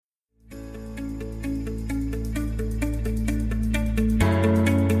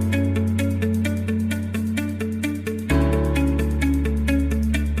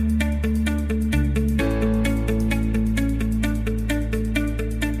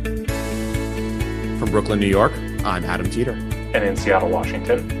Brooklyn, New York, I'm Adam Teeter. And in Seattle,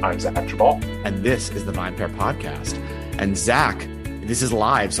 Washington, I'm Zach Jabal. And this is the VinePair Podcast. And Zach, this is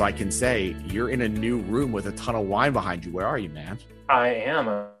live, so I can say you're in a new room with a ton of wine behind you. Where are you, man? I am.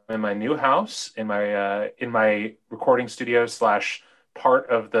 I'm in my new house, in my recording studio / part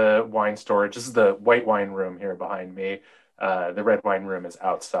of the wine storage. This is the white wine room here behind me. The red wine room is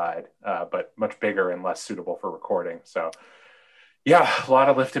outside, but much bigger and less suitable for recording. So yeah, a lot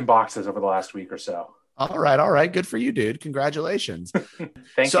of lifting boxes over the last week or so. All right. Good for you, dude. Congratulations.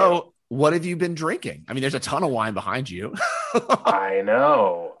 Thank you. What have you been drinking? I mean, there's a ton of wine behind you. I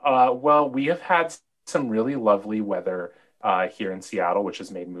know. Well, we have had some really lovely weather here in Seattle, which has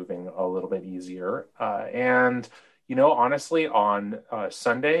made moving a little bit easier. And, you know, honestly, on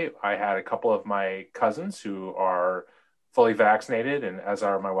Sunday, I had a couple of my cousins who are fully vaccinated, and as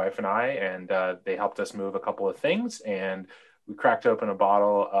are my wife and I, and they helped us move a couple of things. And we cracked open a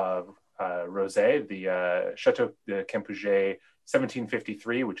bottle of rosé, the Chateau de Campouget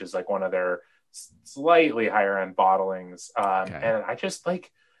 1753, which is like one of their slightly higher end bottlings. And I just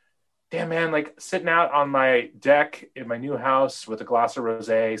damn man, sitting out on my deck in my new house with a glass of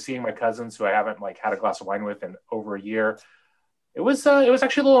rosé, seeing my cousins who I haven't had a glass of wine with in over a year. It was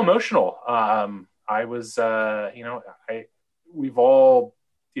actually a little emotional. We've all,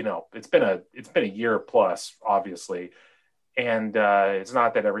 it's been a year plus, obviously. And it's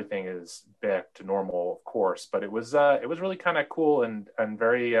not that everything is back to normal, of course, but it was really kind of cool and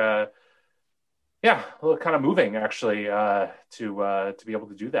very a little kind of moving actually to be able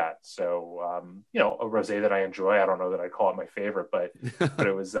to do that. So a rosé that I enjoy. I don't know that I call it my favorite, but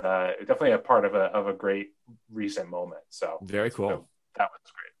it was definitely a part of a great recent moment. So very cool. So that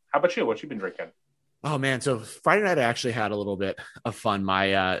was great. How about you? What you been drinking? Oh man. So Friday night, I actually had a little bit of fun.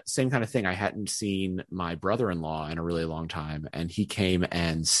 My same kind of thing. I hadn't seen my brother-in-law in a really long time. And he came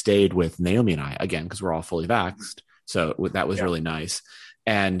and stayed with Naomi and I again, because we're all fully vaxxed. So that was really nice.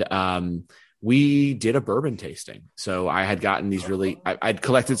 And we did a bourbon tasting. So I had gotten these I'd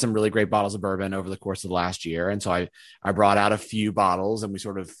collected some really great bottles of bourbon over the course of the last year. And so I brought out a few bottles and we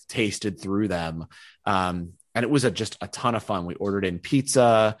sort of tasted through them. And it was just a ton of fun. We ordered in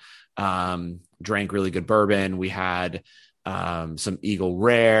pizza, drank really good bourbon. We had some Eagle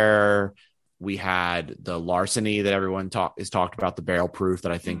Rare. We had the Larceny that everyone talked about, the barrel proof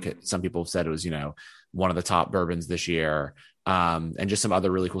that I think some people have said it was, one of the top bourbons this year. And just some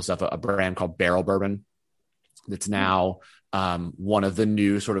other really cool stuff, a brand called Barrel Bourbon that's now one of the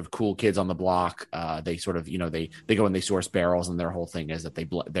new sort of cool kids on the block. They sort of, they go and they source barrels, and their whole thing is that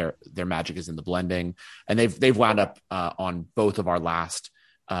their magic is in the blending. And they've wound up on both of our last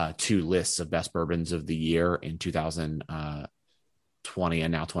two lists of best bourbons of the year in 2020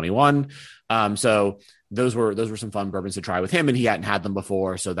 and now 21. So those were some fun bourbons to try with him, and he hadn't had them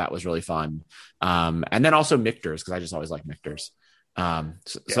before. So that was really fun. And then also Michter's, because I just always like Michter's. So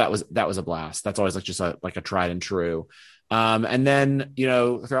that was a blast. That's always just a tried and true. And then,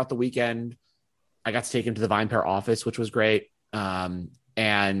 throughout the weekend, I got to take him to the VinePair office, which was great. And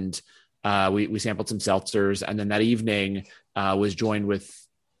we sampled some seltzers, and then that evening was joined with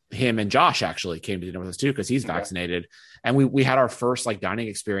him, and Josh actually came to dinner with us too, because he's vaccinated. And we had our first dining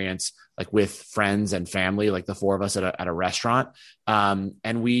experience with friends and family, the four of us at a restaurant.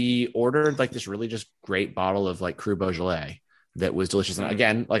 And we ordered this really just great bottle of Cru Beaujolais that was delicious. And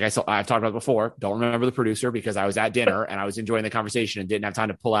again, I've talked about before, don't remember the producer because I was at dinner and I was enjoying the conversation and didn't have time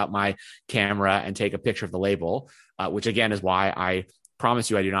to pull out my camera and take a picture of the label, which again is why I promise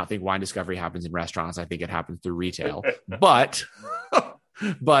you, I do not think wine discovery happens in restaurants. I think it happens through retail,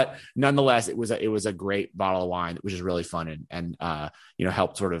 but nonetheless, it was a great bottle of wine, which is really fun and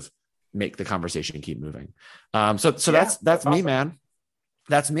helped sort of make the conversation keep moving. So that's awesome. Me, man.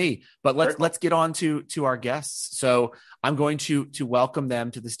 That's me. But let's get on to our guests. So I'm going to welcome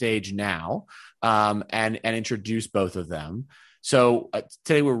them to the stage now, and introduce both of them. So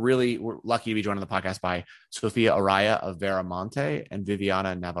today we're lucky to be joined on the podcast by Sofia Araya of Veramonte and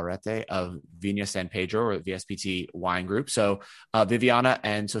Viviana Navarrete of Viña San Pedro, or VSPT Wine Group. So Viviana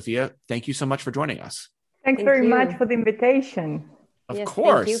and Sofia, thank you so much for joining us. Thanks very much for the invitation. Of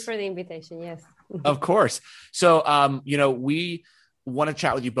course. Thank you for the invitation. Yes. Of course. So, we want to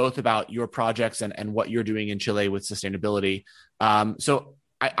chat with you both about your projects and what you're doing in Chile with sustainability. So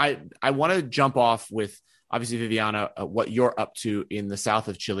I want to jump off with, obviously, Viviana, what you're up to in the south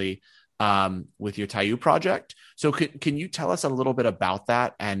of Chile with your Tayú project. So can you tell us a little bit about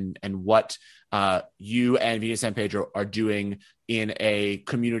that and what you and Viña San Pedro are doing in a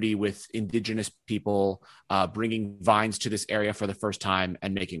community with indigenous people, bringing vines to this area for the first time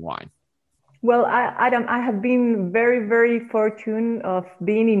and making wine? Well, Adam, I have been very, very fortunate of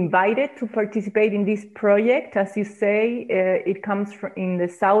being invited to participate in this project. As you say, it comes from in the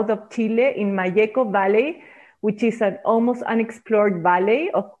south of Chile, in Malleco Valley, which is an almost unexplored valley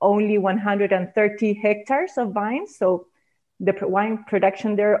of only 130 hectares of vines. So the wine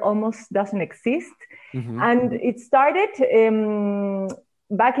production there almost doesn't exist. Mm-hmm. And it started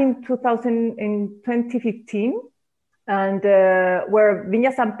back in 2015. And where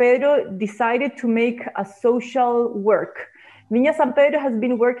Viña San Pedro decided to make a social work. Viña San Pedro has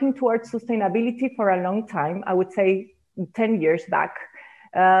been working towards sustainability for a long time, I would say 10 years back.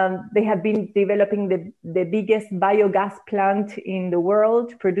 They have been developing the biggest biogas plant in the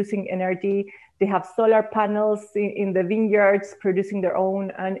world, producing energy. They have solar panels in the vineyards, producing their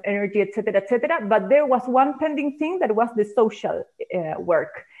own energy, et cetera, et cetera. But there was one pending thing that was the social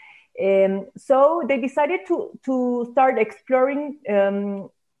work. So they decided to start exploring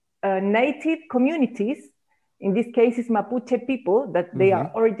native communities. In this case, it's Mapuche people that they are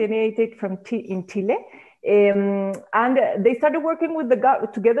originated from in Chile, and they started working with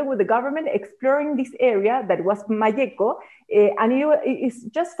together with the government, exploring this area that was Malleco, and it's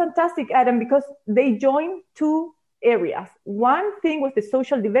just fantastic, Adam, because they joined two areas. One thing was the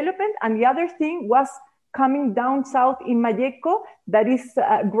social development, and the other thing was coming down south in Malleco, that is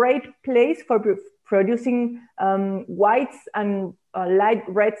a great place for producing whites and light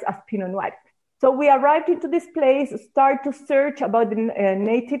reds as Pinot Noir. So we arrived into this place, started to search about the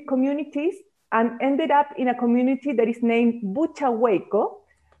native communities, and ended up in a community that is named Buchahueco,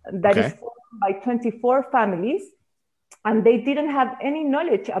 that is formed by 24 families. And they didn't have any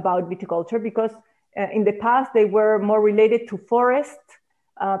knowledge about viticulture because in the past they were more related to forest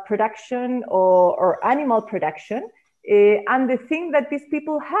production or animal production. And the thing that these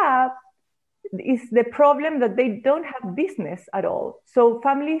people have is the problem that they don't have business at all. So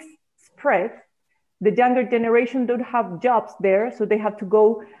families spread. The younger generation don't have jobs there, so they have to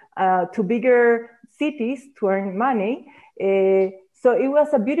go to bigger cities to earn money. So it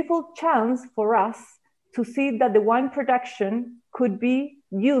was a beautiful chance for us to see that the wine production could be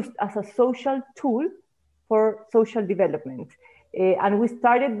used as a social tool for social development. And we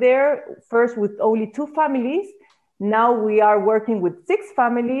started there first with only 2 families. Now we are working with 6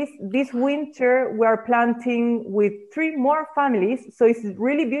 families. This winter, we are planting with 3 more families. So it's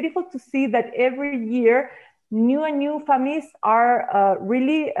really beautiful to see that every year, new and new families are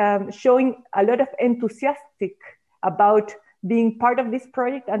really showing a lot of enthusiastic about being part of this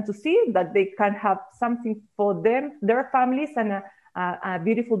project and to see that they can have something for them, their families, and a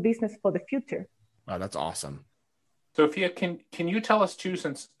beautiful business for the future. Wow, that's awesome. Sophia, can you tell us too,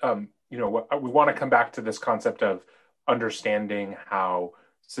 since we want to come back to this concept of understanding how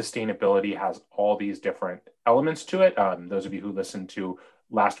sustainability has all these different elements to it. Those of you who listened to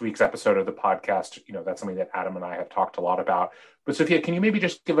last week's episode of the podcast, that's something that Adam and I have talked a lot about. But Sophia, can you maybe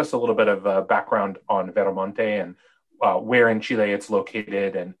just give us a little bit of background on Veremonte and where in Chile it's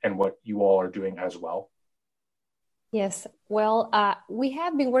located and what you all are doing as well? Yes, well, we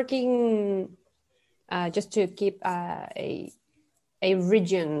have been working just to keep a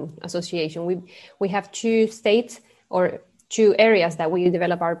region association. We have 2 states or 2 areas that we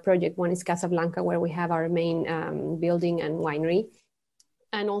develop our project. One is Casablanca, where we have our main building and winery.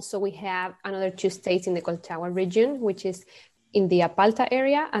 And also we have another 2 states in the Colchagua region, which is in the Apalta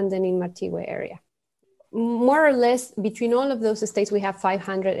area and then in Martigüe area. More or less between all of those states, we have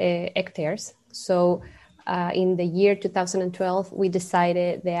 500 hectares. So in the year 2012, we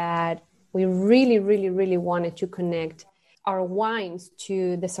decided that we really, really, really wanted to connect our wines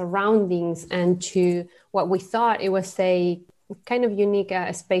to the surroundings and to what we thought it was a kind of unique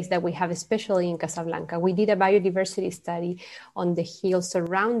space that we have, especially in Casablanca. We did a biodiversity study on the hills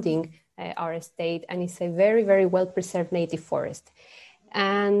surrounding our estate, and it's a very, very well-preserved native forest.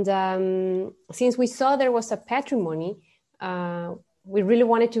 And since we saw there was a patrimony, we really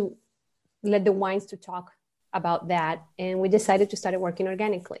wanted to let the wines to talk about that, and we decided to start working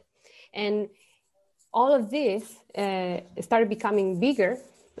organically. And all of this started becoming bigger,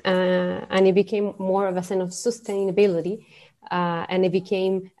 and it became more of a sense of sustainability, and it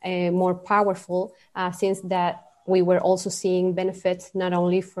became more powerful since that we were also seeing benefits not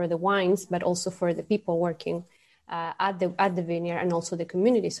only for the wines, but also for the people working at the vineyard and also the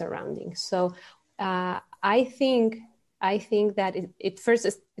community surrounding. So I think that it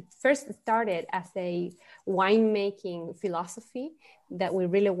first started as a winemaking philosophy that we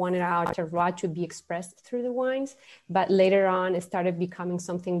really wanted our terroir to be expressed through the wines, but later on it started becoming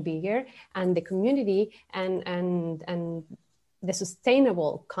something bigger, and the community and the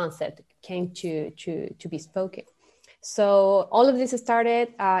sustainable concept came to be spoken. So all of this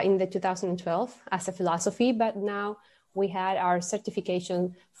started in the 2012 as a philosophy, but now we had our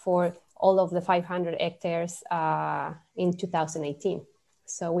certification for all of the 500 hectares in 2018.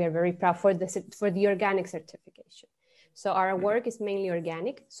 So we are very proud for the organic certification. So our work is mainly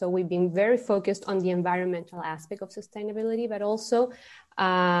organic. So we've been very focused on the environmental aspect of sustainability, but also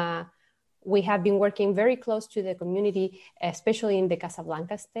we have been working very close to the community, especially in the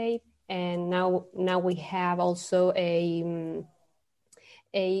Casablanca state. And now we have also a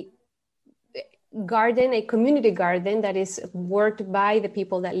garden, a community garden that is worked by the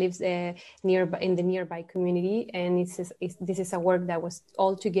people that lives nearby in the nearby community. And this is a work that was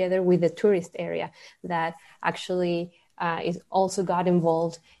all together with the tourist area that actually is also got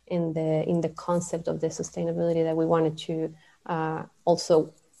involved in the concept of the sustainability that we wanted to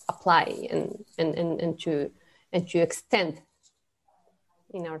also apply and to extend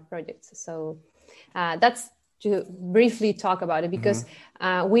in our projects. So that's to briefly talk about it, because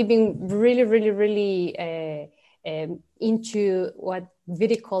we've been really into what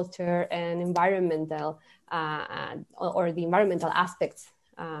viticulture and environmental or the environmental aspects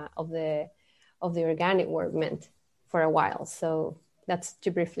of the organic work meant for a while. So that's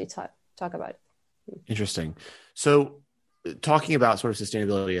to briefly talk about it. Interesting. So talking about sort of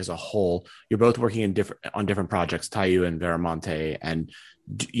sustainability as a whole, you're both working on different projects, Tayu and Veramonte, and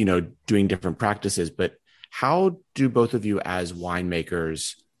doing different practices. But how do both of you as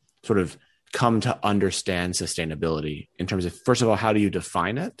winemakers sort of come to understand sustainability in terms of, first of all, how do you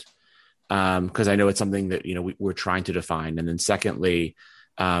define it? Because I know it's something that we're trying to define, and then secondly,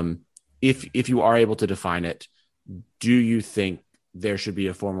 if you are able to define it, do you think there should be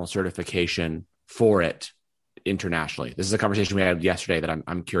a formal certification for it internationally? This is a conversation we had yesterday that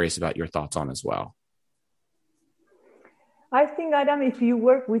I'm curious about your thoughts on as well. I think, Adam, if you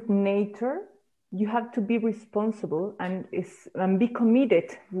work with nature, you have to be responsible and be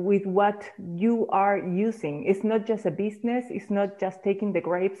committed with what you are using. It's not just a business. It's not just taking the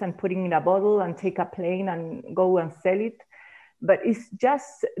grapes and putting in a bottle and take a plane and go and sell it. But it's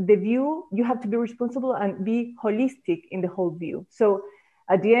just the view. You have to be responsible and be holistic in the whole view. So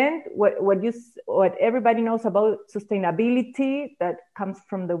at the end, what everybody knows about sustainability, that comes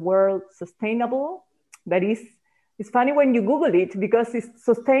from the word sustainable. That is, it's funny when you Google it, because it's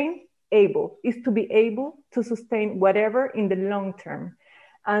sustainable, is to be able to sustain whatever in the long term.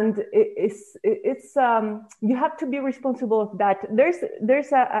 And it's you have to be responsible of that.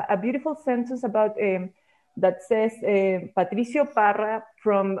 There's a beautiful sentence about that says Patricio Parra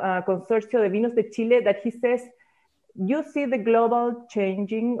from Consorcio de Vinos de Chile, that he says, you see the global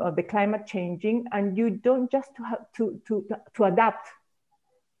changing or the climate changing, and you don't just have to adapt.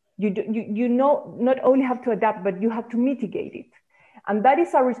 You not only have to adapt, but you have to mitigate it. And that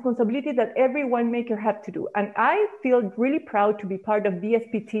is a responsibility that every winemaker has to do. And I feel really proud to be part of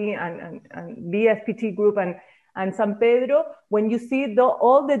BSPT and BSPT group and San Pedro, when you see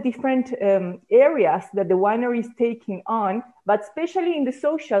all the different areas that the winery is taking on, but especially in the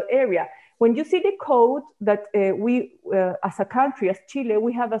social area. When you see the code that we, as a country, as Chile,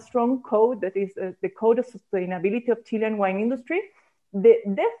 we have a strong code that is the Code of Sustainability of Chilean Wine Industry.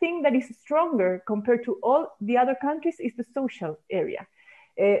 The thing that is stronger compared to all the other countries is the social area.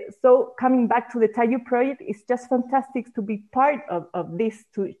 So coming back to the Tayu project, it's just fantastic to be part of this,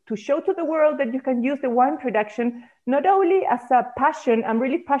 to show to the world that you can use the wine production not only as a passion. I'm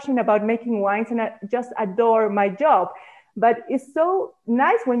really passionate about making wines and I just adore my job, but it's so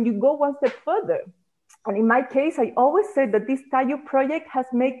nice when you go one step further. And in my case, I always said that this Tayu project has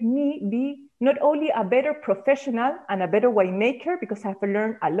made me be not only a better professional and a better winemaker, because I've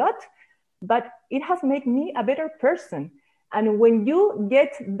learned a lot, but it has made me a better person. And when you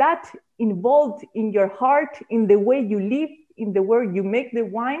get that involved in your heart, in the way you live, in the way you make the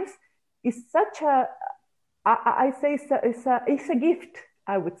wines, it's such it's a gift,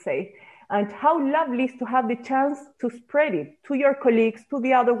 I would say. And how lovely is to have the chance to spread it to your colleagues, to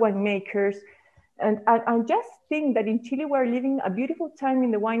the other winemakers. And just think that in Chile, we're living a beautiful time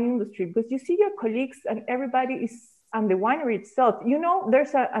in the wine industry, because you see your colleagues and everybody is, and the winery itself.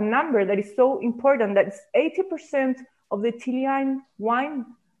 There's a number that is so important, that 80% of the Chilean wine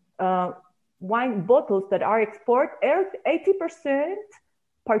bottles that are exported, 80%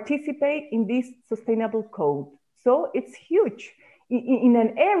 participate in this sustainable code. So it's huge. In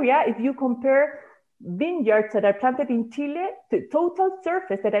an area, if you compare vineyards that are planted in Chile, the total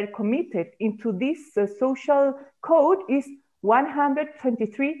surface that are committed into this social code is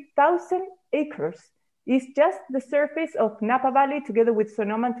 123,000 acres. It's just the surface of Napa Valley, together with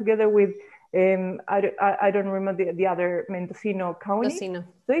Sonoma, together with, I don't remember the other Mendocino County. Mendocino.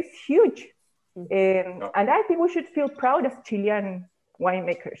 So it's huge. And I think we should feel proud as Chilean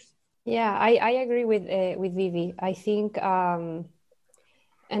winemakers. Yeah, I agree with Vivi. I think, and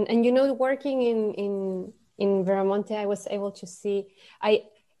you know, working in Veramonte, I was able to see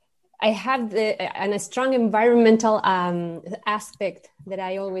I have a strong environmental aspect that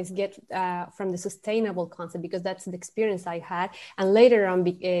I always get from the sustainable concept, because that's the experience I had. And later on,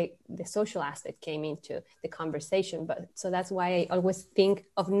 the social aspect came into the conversation. But so that's why I always think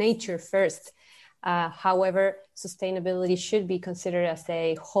of nature first. However, sustainability should be considered as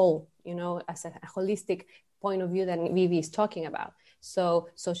a whole, you know, as a holistic point of view that Vivi is talking about. So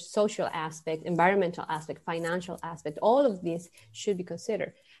social aspect, environmental aspect, financial aspect, all of these should be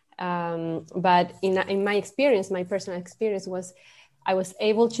considered. But in my experience, my personal experience was, I was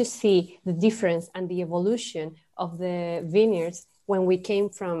able to see the difference and the evolution of the vineyards when we came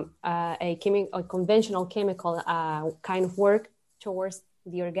from a conventional chemical kind of work towards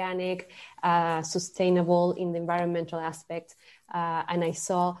the organic, sustainable in the environmental aspect. And I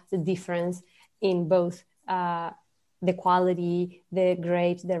saw the difference in both the quality, the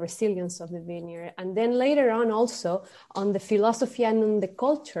grapes, the resilience of the vineyard. And then later on also on the philosophy and on the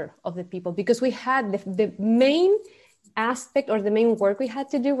culture of the people, because we had the main aspect, or the main work we had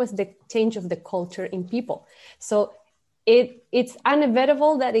to do was the change of the culture in people. So it's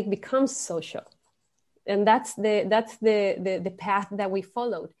inevitable that it becomes social. And that's the path that we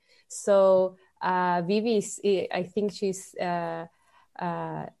followed. So Vivi, I think she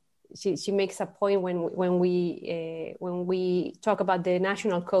makes a point when we talk about the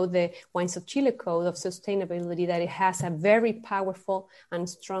national code, the Wines of Chile Code of Sustainability, that it has a very powerful and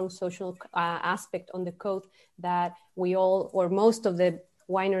strong social aspect on the code that we all, or most of the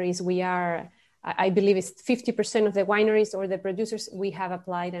wineries, we are, I believe it's 50% of the wineries or the producers, we have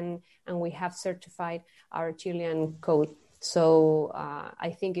applied and we have certified our Chilean code. So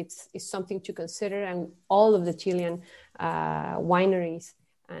I think it's something to consider, and all of the Chilean wineries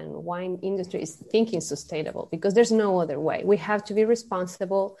and wine industry is thinking sustainable, because there's no other way. We have to be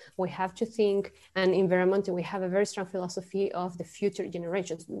responsible. We have to think, and in Veramonte, we have a very strong philosophy of the future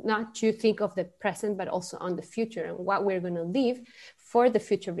generations, not to think of the present, but also on the future and what we're going to leave for the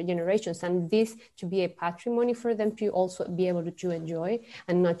future generations. And this to be a patrimony for them to also be able to enjoy,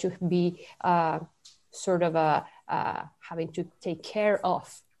 and not to be having to take care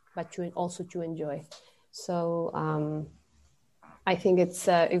of, but to also to enjoy. So, I think it's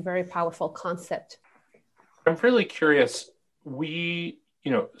a very powerful concept. I'm really curious.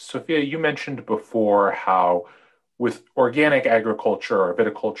 Sophia, you mentioned before how with organic agriculture or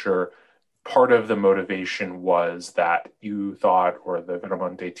viticulture, part of the motivation was that you thought, or the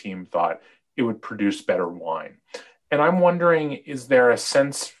Veramonte team thought, it would produce better wine. And I'm wondering, is there a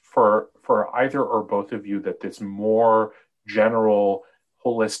sense for either or both of you that this more general,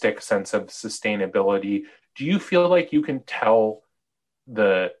 holistic sense of sustainability, do you feel like you can tell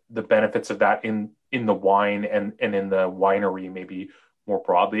the benefits of that in the wine and in the winery maybe more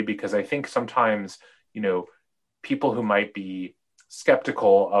broadly? Because I think sometimes, people who might be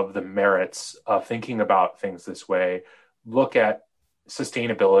skeptical of the merits of thinking about things this way look at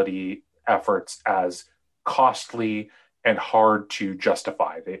sustainability efforts as costly and hard to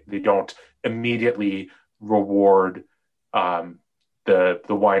justify. They don't immediately reward the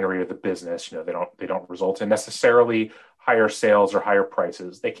winery or the business. They don't result in necessarily higher sales or higher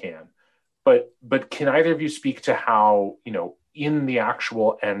prices. They can, but can either of you speak to how, in the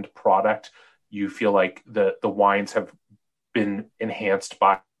actual end product, you feel like the wines have been enhanced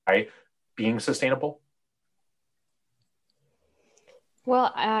by being sustainable?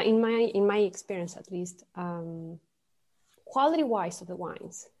 Well, in my experience, at least, quality-wise of the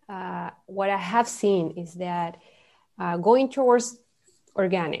wines, what I have seen is that going towards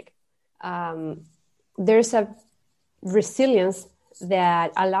organic, there's a resilience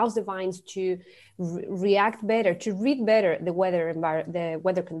that allows the vines to react better, to read better the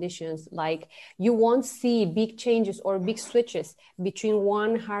weather conditions. Like, you won't see big changes or big switches between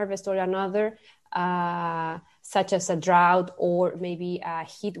one harvest or another, such as a drought or maybe a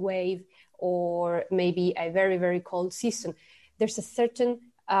heat wave or maybe a very, very cold season. There's a certain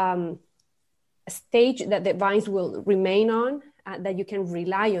stage that the vines will remain on, that you can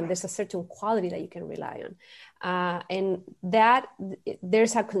rely on. There's a certain quality that you can rely on. And that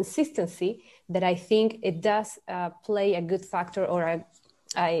there's a consistency that I think it does play a good factor, or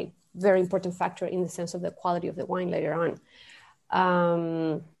a very important factor in the sense of the quality of the wine later on.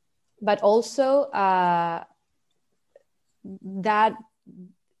 But also that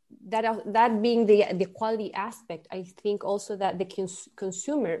being the quality aspect, I think also that the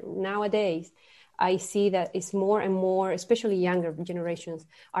consumer nowadays I see that it's more and more, especially younger generations,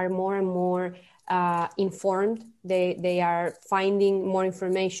 are more and more informed. They are finding more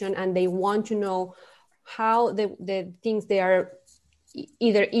information, and they want to know how the things they are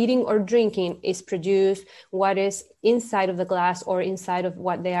either eating or drinking is produced, what is inside of the glass or inside of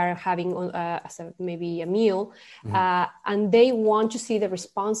what they are having as maybe a meal. And they want to see the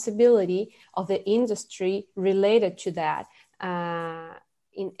responsibility of the industry related to that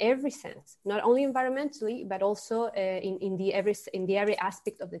in every sense, not only environmentally, but also in every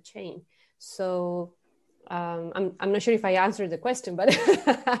aspect of the chain. So I'm not sure if I answered the question, but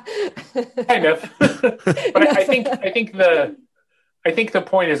kind of. But I think the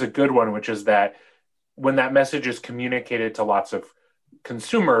point is a good one, which is that when that message is communicated to lots of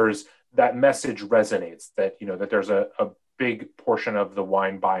consumers, that message resonates, that, you know, that there's a big portion of the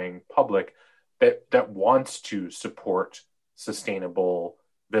wine buying public that wants to support sustainable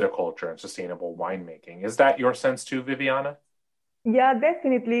viticulture and sustainable winemaking. Is that your sense too, Viviana? Yeah,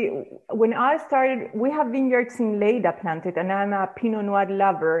 definitely. When I started, we have vineyards in Lleida planted, and I'm a Pinot Noir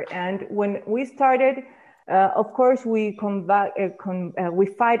lover. And when we started, of course, we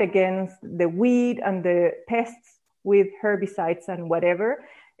fight against the weed and the pests with herbicides and whatever.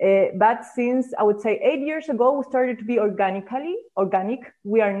 But since I would say 8 years ago, we started to be organic.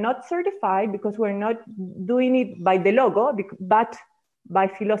 We are not certified because we're not doing it by the logo, but by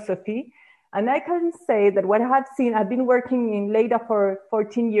philosophy. And I can say that what I have seen, I've been working in Lleida for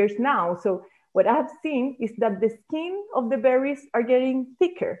 14 years now. So what I have seen is that the skin of the berries are getting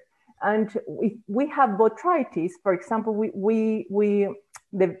thicker. And if we have botrytis, for example,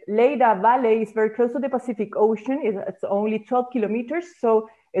 the Lleida Valley is very close to the Pacific Ocean. It's only 12 kilometers. So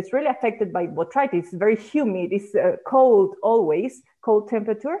it's really affected by botrytis. It's very humid. It's cold always, cold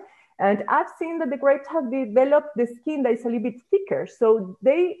temperature. And I've seen that the grapes have developed the skin that is a little bit thicker. So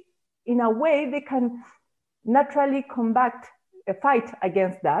they, in a way, they can naturally fight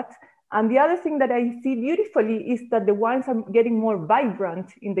against that. And the other thing that I see beautifully is that the wines are getting more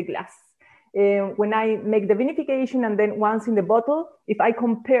vibrant in the glass. When I make the vinification and then once in the bottle, if I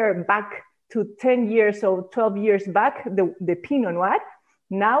compare back to 10 years or 12 years back, the Pinot Noir,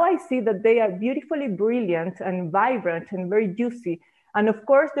 now I see that they are beautifully brilliant and vibrant and very juicy. And of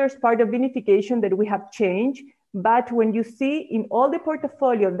course, there's part of vinification that we have changed. But when you see in all the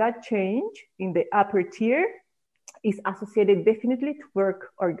portfolio that change in the upper tier is associated definitely to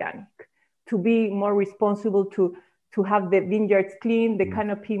work organic, to be more responsible, to have the vineyards clean, the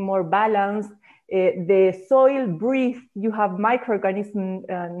canopy more balanced, the soil breathe, you have microorganisms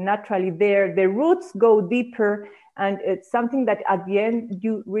naturally there, the roots go deeper, and it's something that at the end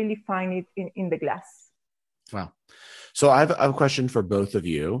you really find it in the glass. Wow. So I have a question for both of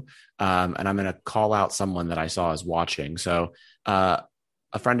you, and I'm going to call out someone that I saw as watching. So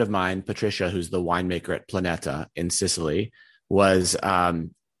a friend of mine, Patricia, who's the winemaker at Planeta in Sicily, was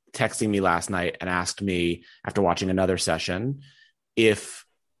texting me last night and asked me, after watching another session, if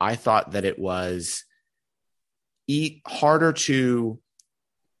I thought that it was harder to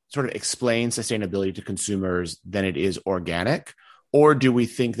sort of explain sustainability to consumers than it is organic. Or do we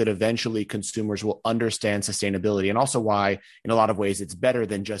think that eventually consumers will understand sustainability, and also why, in a lot of ways, it's better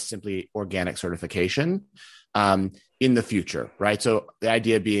than just simply organic certification in the future, right? So the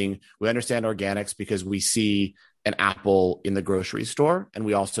idea being, we understand organics because we see an apple in the grocery store, and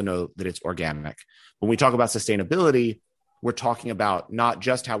we also know that it's organic. When we talk about sustainability, we're talking about not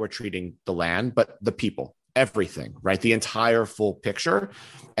just how we're treating the land, but the people, everything, right? The entire full picture.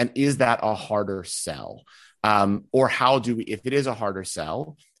 And is that a harder sell? Or how do we, if it is a harder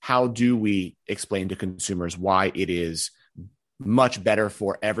sell, how do we explain to consumers why it is much better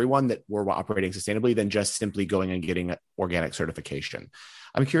for everyone that we're operating sustainably than just simply going and getting organic certification?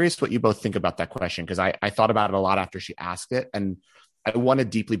 I'm curious what you both think about that question, because I thought about it a lot after she asked it. And I want to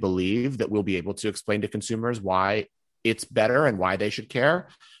deeply believe that we'll be able to explain to consumers why it's better and why they should care.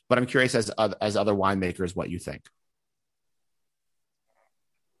 But I'm curious as other winemakers, what you think.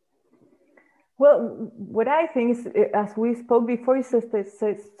 Well, what I think is, as we spoke before, is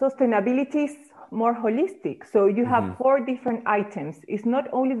sustainability is more holistic. So you have 4 different items. It's not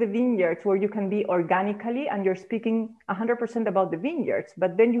only the vineyards where you can be organically and you're speaking 100% about the vineyards,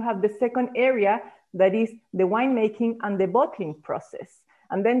 but then you have the second area that is the winemaking and the bottling process.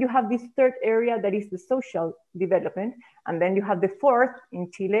 And then you have this third area that is the social development. And then you have the fourth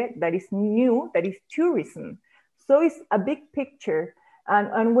in Chile that is new, that is tourism. So it's a big picture.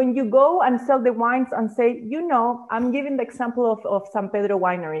 And when you go and sell the wines and say, you know, I'm giving the example of San Pedro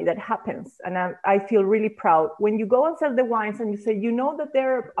Winery, that happens. And I feel really proud. When you go and sell the wines and you say, you know that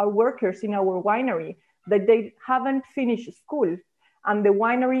there are workers in our winery, that they haven't finished school and the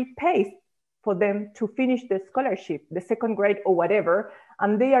winery pays for them to finish the scholarship, the second grade or whatever.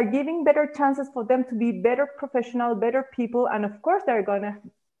 And they are giving better chances for them to be better professional, better people. And of course, they're going to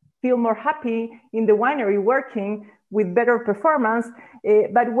feel more happy in the winery working with better performance.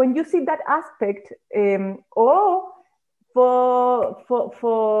 But when you see that aspect, or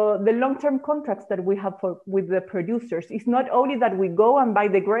for the long-term contracts that we have with the producers, it's not only that we go and buy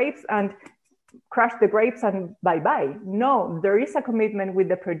the grapes and crush the grapes and bye-bye. No, there is a commitment with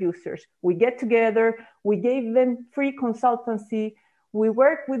the producers. We get together, we gave them free consultancy, we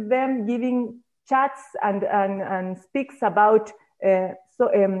work with them giving chats and speaks about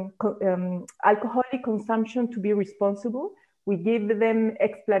alcoholic consumption to be responsible. We give them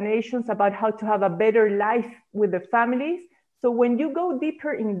explanations about how to have a better life with their families. So when you go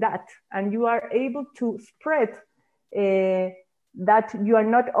deeper in that and you are able to spread that you are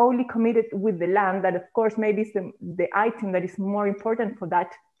not only committed with the land, that of course maybe is the item that is more important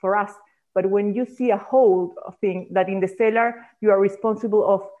for us, but when you see a whole thing that in the cellar, you are responsible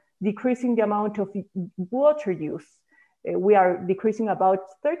of decreasing the amount of water use. We are decreasing about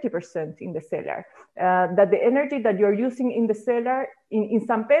 30% in the cellar. That the energy that you're using in the cellar, in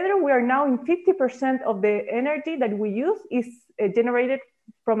San Pedro, we are now in 50% of the energy that we use is generated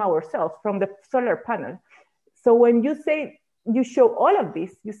from ourselves, from the solar panel. So when you show all of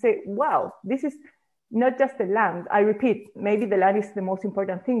this, you say, wow, this is not just the land. I repeat, maybe the land is the most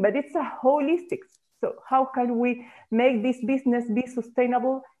important thing, but it's a holistic. So how can we make this business be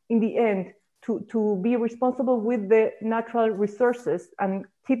sustainable in the end, to be responsible with the natural resources and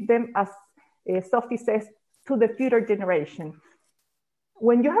keep them, as Sophie says, to the future generation?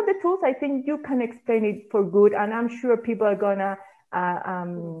 When you have the tools, I think you can explain it for good, and I'm sure people are gonna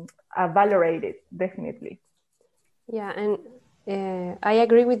valorate it, definitely. Yeah, and I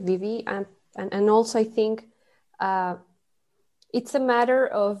agree with Vivi, and also I think it's a matter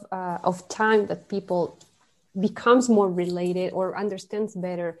of time that people becomes more related or understands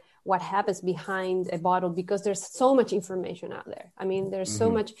better what happens behind a bottle, because there's so much information out there. I mean, there's so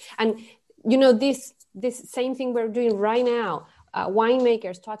much, and this same thing we're doing right now.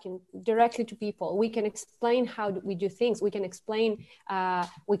 Winemakers talking directly to people. We can explain how we do things. We can explain,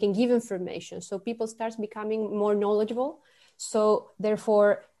 we can give information. So people start becoming more knowledgeable. So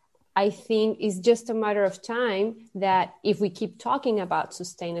therefore, I think it's just a matter of time that if we keep talking about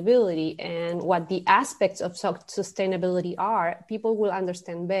sustainability and what the aspects of sustainability are, people will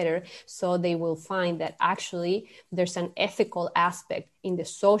understand better. So they will find that actually there's an ethical aspect in the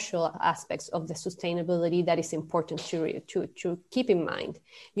social aspects of the sustainability that is important to keep in mind.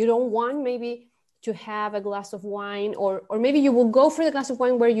 You don't want maybe to have a glass of wine, or maybe you will go for the glass of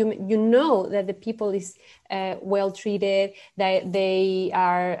wine where you know that the people is well treated, that they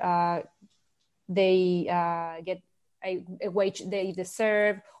get a wage they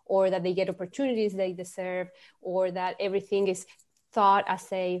deserve, or that they get opportunities they deserve, or that everything is thought as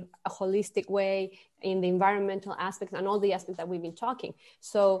a holistic way in the environmental aspects and all the aspects that we've been talking.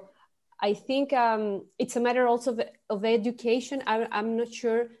 So I think it's a matter also of education. I'm not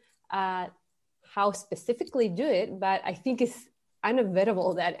sure how specifically do it, but I think it's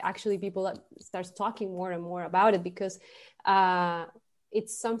unavoidable that actually people start talking more and more about it, because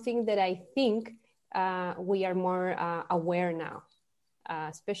it's something that I think we are more aware now,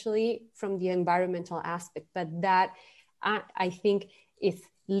 especially from the environmental aspect. But that I think is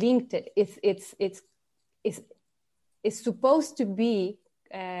linked. It's supposed to be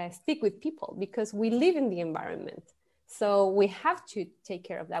stick with people, because we live in the environment. So we have to take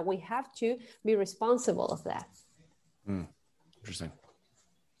care of that. We have to be responsible of that. Interesting.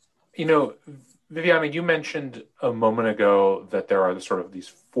 Viviana, you mentioned a moment ago that there are sort of these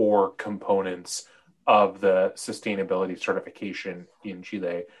 4 components of the sustainability certification in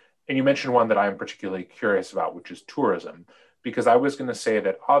Chile. And you mentioned one that I'm particularly curious about, which is tourism, because I was going to say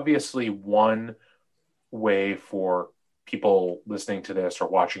that obviously one way for people listening to this or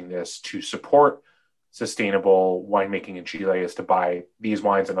watching this to support sustainable winemaking in Chile is to buy these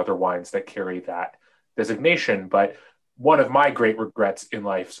wines and other wines that carry that designation. But one of my great regrets in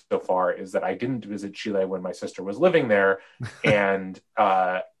life so far is that I didn't visit Chile when my sister was living there. And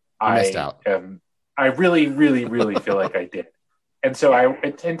I really, really, really feel like I did. And so I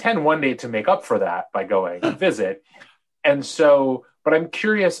intend one day to make up for that by going and visit. And so, but I'm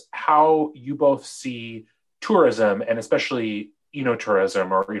curious how you both see tourism, and especially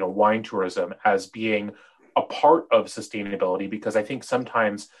enotourism or wine tourism, as being a part of sustainability, because I think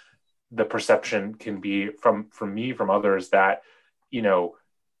sometimes the perception can be from me, from others, that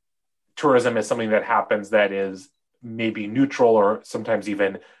tourism is something that happens that is maybe neutral or sometimes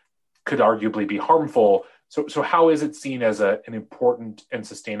even could arguably be harmful. So how is it seen as an important and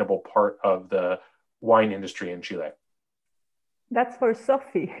sustainable part of the wine industry in Chile? That's for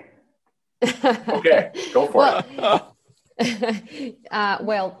Sophie. Okay, go for it.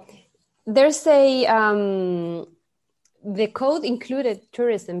 Well, there's a the code included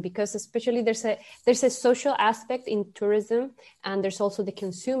tourism because especially there's a social aspect in tourism, and there's also the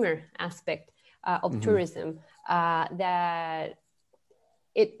consumer aspect of tourism that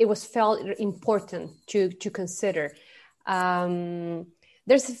it was felt important to consider.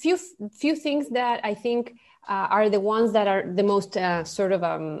 There's a few things that I think are the ones that are the most sort of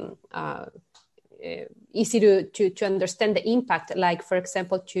easy to understand the impact, like for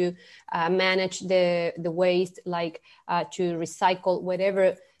example to manage the waste, like to recycle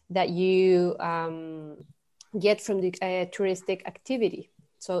whatever that you get from the touristic activity.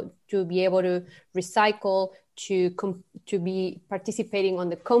 So to be able to recycle, to be participating on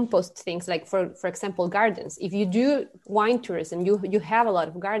the compost things, like for example gardens. If you do wine tourism, you have a lot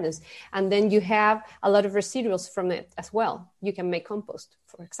of gardens, and then you have a lot of residuals from it as well. You can make compost,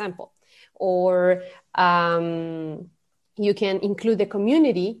 for example, or you can include the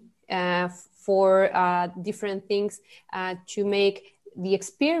community for different things to make the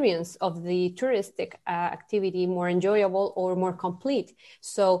experience of the touristic activity more enjoyable or more complete.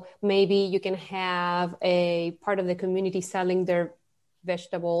 So maybe you can have a part of the community selling their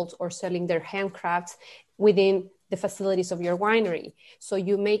vegetables or selling their handcrafts within the facilities of your winery. So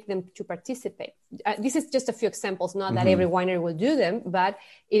you make them to participate. This is just a few examples, not that every winery will do them, but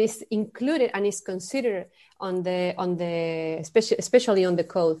it is included and is considered on the especially on the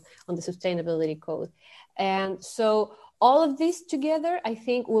code, on the sustainability code. And so all of this together, I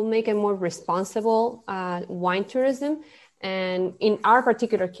think, will make a more responsible wine tourism. And in our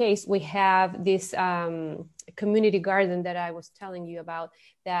particular case, we have this community garden that I was telling you about,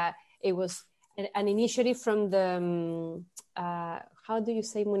 that it was an initiative from the, how do you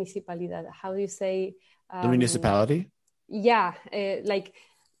say municipalidad? How do you say? The municipality? Yeah, like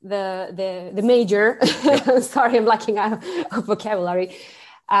the major. Yep. Sorry, I'm lacking out of vocabulary.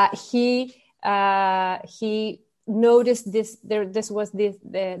 He noticed this. There was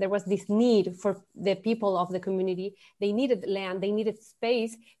this need for the people of the community. They needed land. They needed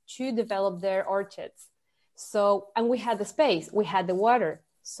space to develop their orchards. So, and we had the space. We had the water.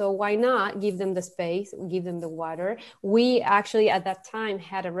 So why not give them the space, give them the water? We actually at that time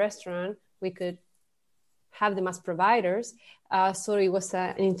had a restaurant. We could have them as providers. So it was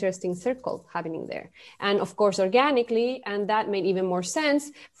an interesting circle happening there. And of course, organically, and that made even more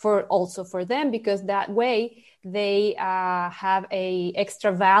sense for them, because that way they have a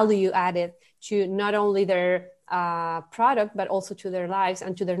extra value added to not only their product, but also to their lives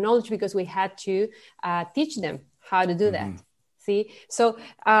and to their knowledge, because we had to teach them how to do that. See, so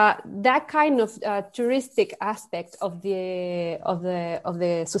that kind of touristic aspect of the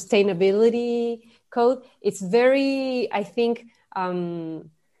sustainability code, it's very, I think,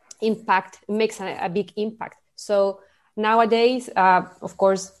 makes a big impact. So nowadays, of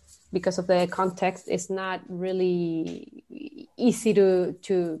course, because of the context, it's not really easy to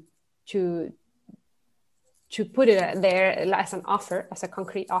put it there as an offer, as a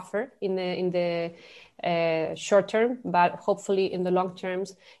concrete offer in the short term, but hopefully in the long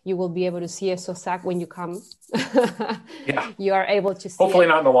terms, you will be able to see a SOSAC when you come. Yeah, you are able to see. Hopefully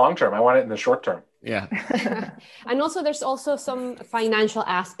not in the long term. I want it in the short term. Yeah. And also, there's also some financial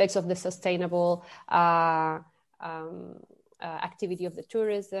aspects of the sustainable activity of the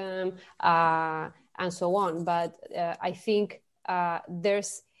tourism and so on. But I think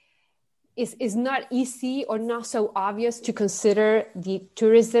it's not easy or not so obvious to consider the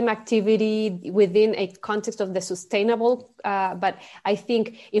tourism activity within a context of the sustainable. But I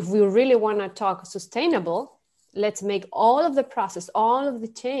think if we really want to talk sustainable, let's make all of the process, all of the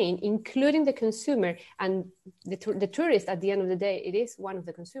chain, including the consumer and the tourist. At the end of the day, it is one of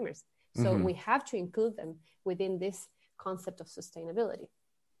the consumers. So we have to include them within this concept of sustainability.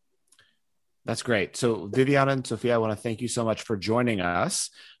 That's great. So Viviana and Sophia, I want to thank you so much for joining us.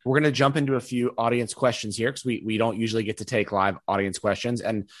 We're going to jump into a few audience questions here, because we don't usually get to take live audience questions.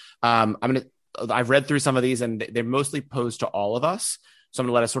 And I've read through some of these, and they're mostly posed to all of us. So I'm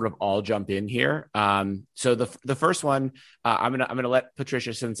going to let us sort of all jump in here. So the first one, I'm going to let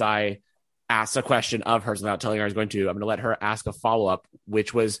Patricia, since I asked a question of hers without telling her I was going to, I'm going to let her ask a follow-up,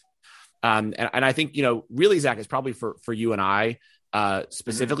 which was, and I think, really, Zach, is probably for you and I,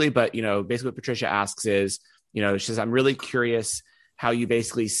 specifically, but basically what Patricia asks is, she says, I'm really curious how you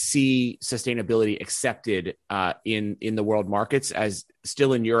basically see sustainability accepted in the world markets, as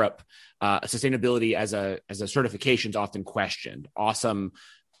still in Europe, sustainability as a certification is often questioned. Awesome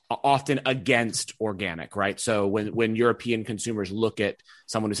often against organic, right? So when European consumers look at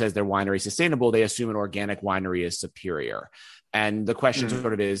someone who says their winery is sustainable, they assume an organic winery is superior. And the question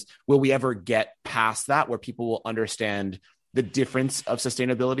sort of is, will we ever get past that where people will understand the difference of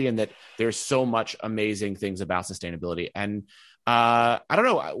sustainability and that there's so much amazing things about sustainability? And I don't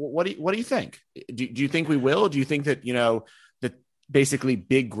know. What do you think? Do you think we will? Do you think that, that basically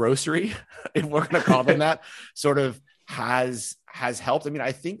big grocery, if we're going to call them that, sort of has helped? I mean,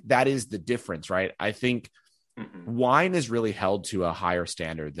 I think that is the difference, right? I think wine is really held to a higher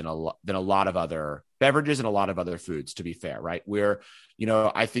standard than a lot of other beverages and a lot of other foods, to be fair, right? Where,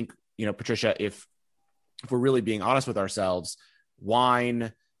 I think, Patricia, if we're really being honest with ourselves,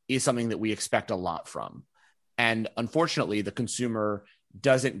 wine is something that we expect a lot from. And unfortunately, the consumer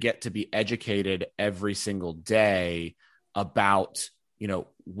doesn't get to be educated every single day about,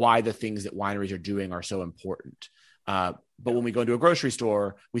 why the things that wineries are doing are so important. But when we go into a grocery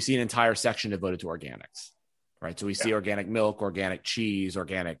store, we see an entire section devoted to organics, right? So we see organic milk, organic cheese,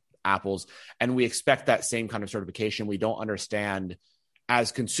 organic apples, and we expect that same kind of certification. We don't understand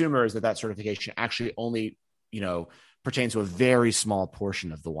as consumers that certification actually only, pertains to a very small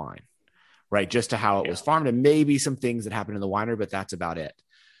portion of the wine, right? Just to how it was farmed and maybe some things that happen in the winery, but that's about it.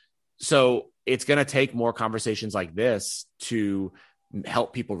 So it's going to take more conversations like this to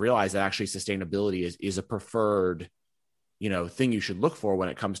help people realize that actually sustainability is a preferred, thing you should look for when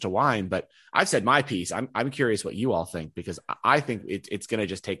it comes to wine. But I've said my piece. I'm curious what you all think, because I think it's going to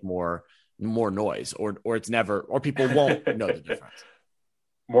just take more noise or it's never, or people won't know the difference.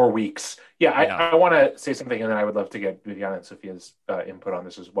 More weeks. Yeah. I want to say something, and then I would love to get Viviana and Sophia's input on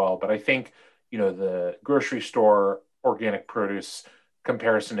this as well. But I think, the grocery store organic produce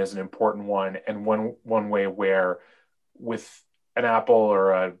comparison is an important one. And one way where with an apple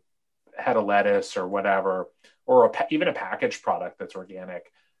or a head of lettuce or whatever, or even a packaged product that's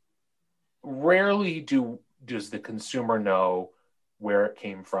organic, rarely does the consumer know where it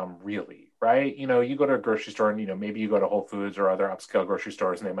came from, really, right? You go to a grocery store and, maybe you go to Whole Foods or other upscale grocery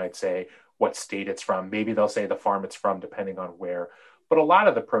stores and they might say what state it's from. Maybe they'll say the farm it's from, depending on where. But a lot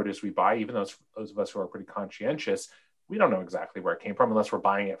of the produce we buy, even those of us who are pretty conscientious, we don't know exactly where it came from unless we're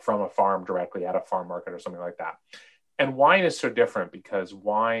buying it from a farm directly at a farm market or something like that. And wine is so different because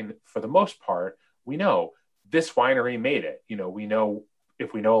wine, for the most part, we know this winery made it. We know,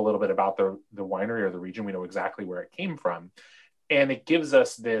 if we know a little bit about the winery or the region, we know exactly where it came from. And it gives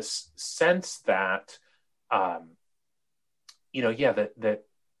us this sense that, it's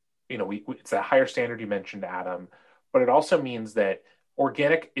that higher standard you mentioned, Adam, but it also means that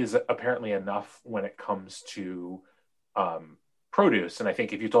organic is apparently enough when it comes to produce. And I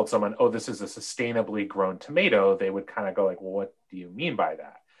think if you told someone, oh, this is a sustainably grown tomato, they would kind of go like, well, what do you mean by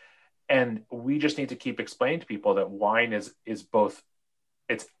that? And we just need to keep explaining to people that wine is both,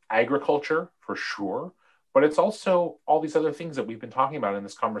 it's agriculture for sure, but it's also all these other things that we've been talking about in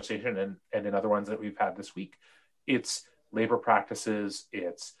this conversation and in other ones that we've had this week. It's labor practices,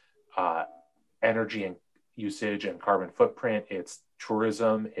 it's energy and usage and carbon footprint, it's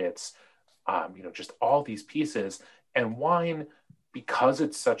tourism, it's just all these pieces. And wine, because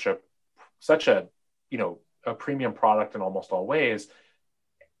it's such a premium product in almost all ways,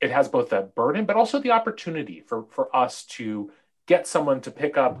 it has both that burden, but also the opportunity for us to get someone to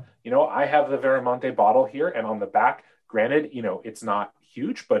pick up, I have the Verimonte bottle here, and on the back, granted, it's not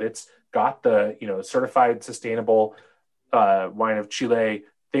huge, but it's got the, certified sustainable wine of Chile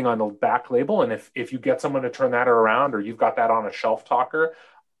thing on the back label. And if you get someone to turn that around, or you've got that on a shelf talker,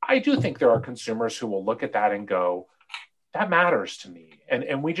 I do think there are consumers who will look at that and go, that matters to me.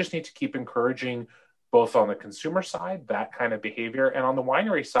 And we just need to keep encouraging, both on the consumer side, that kind of behavior, and on the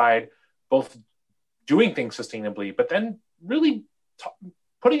winery side, both doing things sustainably, but then really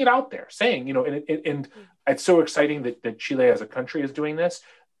putting it out there, saying, and it's so exciting that Chile as a country is doing this.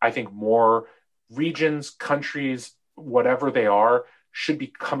 I think more regions, countries, whatever they are, should be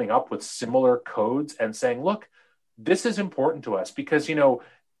coming up with similar codes and saying, look, this is important to us, because,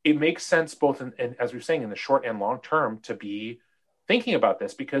 it makes sense both in, as we were saying, in the short and long term, to be thinking about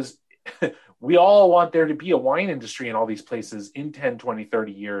this, because we all want there to be a wine industry in all these places in 10, 20,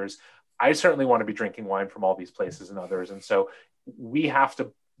 30 years. I certainly want to be drinking wine from all these places and others. And so there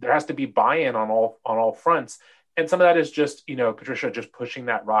has to be buy-in on all fronts. And some of that is just, Patricia, just pushing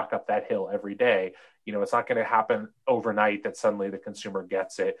that rock up that hill every day. It's not going to happen overnight that suddenly the consumer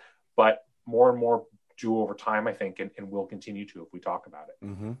gets it, but more and more do over time, I think, and we'll continue to if we talk about it.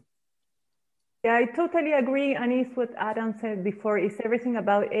 Mm-hmm. Yeah, I totally agree. And it's what Adam said before, it's everything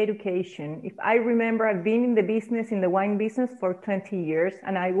about education. If I remember, I've been in the business, in the wine business for 20 years.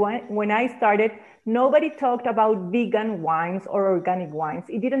 And when I started, nobody talked about vegan wines or organic wines.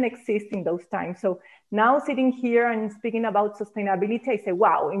 It didn't exist in those times. So now sitting here and speaking about sustainability, I say,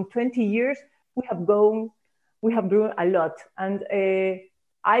 wow, in 20 years, we have grown a lot. And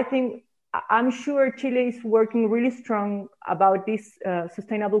I'm sure Chile is working really strong about this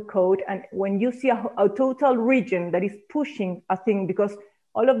sustainable code. And when you see a total region that is pushing a thing, because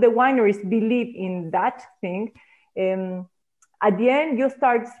all of the wineries believe in that thing, at the end, you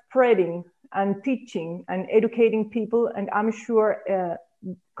start spreading and teaching and educating people. And I'm sure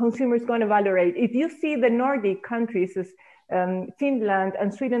consumers going to validate. If you see the Nordic countries, Finland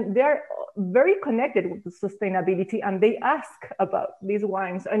and Sweden, they're very connected with sustainability and they ask about these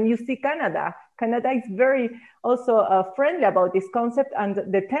wines. And you see Canada is very also friendly about this concept, and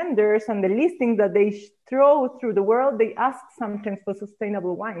the tenders and the listings that they throw through the world, they ask sometimes for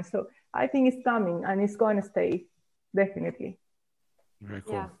sustainable wine. So I think it's coming and it's going to stay, definitely. Very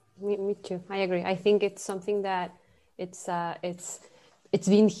cool. Yeah, me too. I agree. I think it's something that it's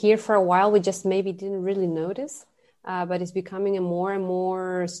been here for a while. We just maybe didn't really notice. But it's becoming a more and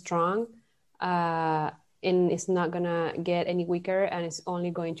more strong, and it's not gonna get any weaker, and it's only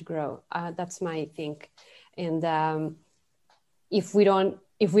going to grow. That's my think. And if we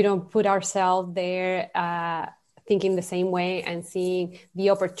don't put ourselves there, thinking the same way and seeing the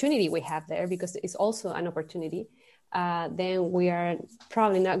opportunity we have there, because it's also an opportunity, then we are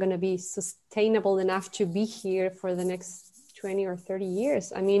probably not going to be sustainable enough to be here for the next 20 or 30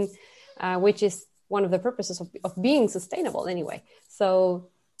 years. I mean, which is one of the purposes of being sustainable anyway. So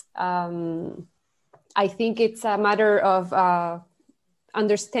I think it's a matter of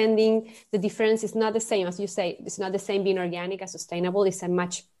understanding the difference. Is not the same, as you say, it's not the same being organic as sustainable. It's a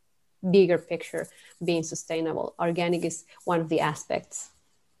much bigger picture being sustainable. Organic is one of the aspects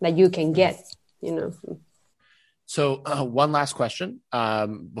that you can get, you know. So one last question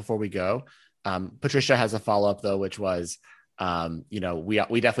before we go. Patricia has a follow-up though, which was,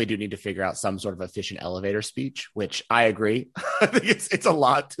 we definitely do need to figure out some sort of efficient elevator speech, which I agree. I think it's a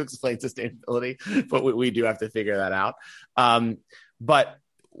lot to explain sustainability, but we do have to figure that out. But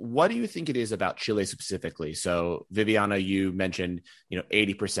what do you think it is about Chile specifically? So Viviana, you mentioned,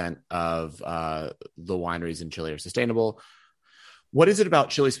 80% of the wineries in Chile are sustainable. What is it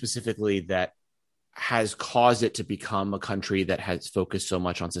about Chile specifically that has caused it to become a country that has focused so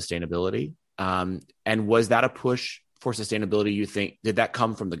much on sustainability? And was that a push for sustainability, you think? Did that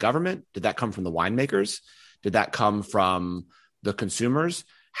come from the government? Did that come from the winemakers? Did that come from the consumers?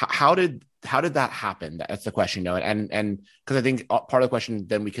 How did that happen? That's the question, and because I think part of the question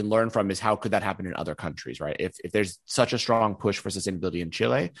then we can learn from is how could that happen in other countries, right? If there's such a strong push for sustainability in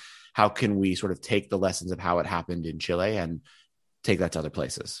Chile, how can we sort of take the lessons of how it happened in Chile and take that to other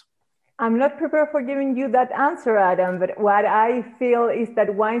places? I'm not prepared for giving you that answer, Adam, but what I feel is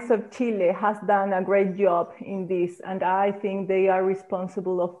that Wines of Chile has done a great job in this. And I think they are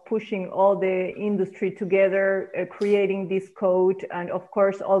responsible of pushing all the industry together, creating this code, and of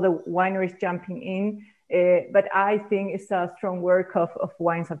course, all the wineries jumping in. But I think it's a strong work of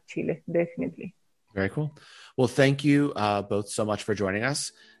Wines of Chile, definitely. Very cool. Well, thank you both so much for joining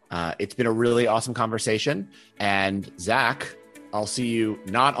us. It's been a really awesome conversation. And Zach, I'll see you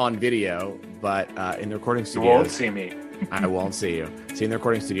not on video, but in the recording studio. You won't see me. I won't see you. See you in the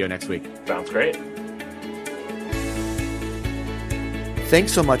recording studio next week. Sounds great.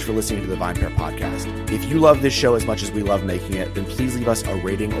 Thanks so much for listening to the VinePair podcast. If you love this show as much as we love making it, then please leave us a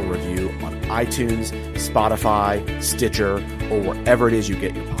rating or review on iTunes, Spotify, Stitcher, or wherever it is you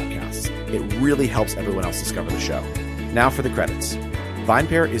get your podcasts. It really helps everyone else discover the show. Now for the credits.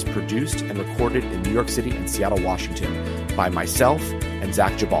 VinePair is produced and recorded in New York City and Seattle, Washington by myself and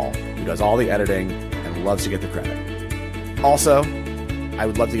Zach Jabal, who does all the editing and loves to get the credit. Also, I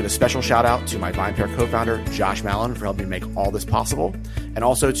would love to give a special shout out to my VinePair co-founder, Josh Mallon, for helping make all this possible, and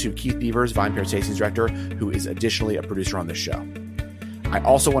also to Keith Beavers, VinePair Tastings Director, who is additionally a producer on this show. I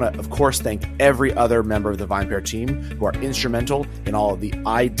also want to, of course, thank every other member of the VinePair team who are instrumental in all of the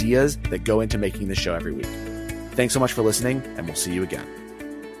ideas that go into making this show every week. Thanks so much for listening, and we'll see you again.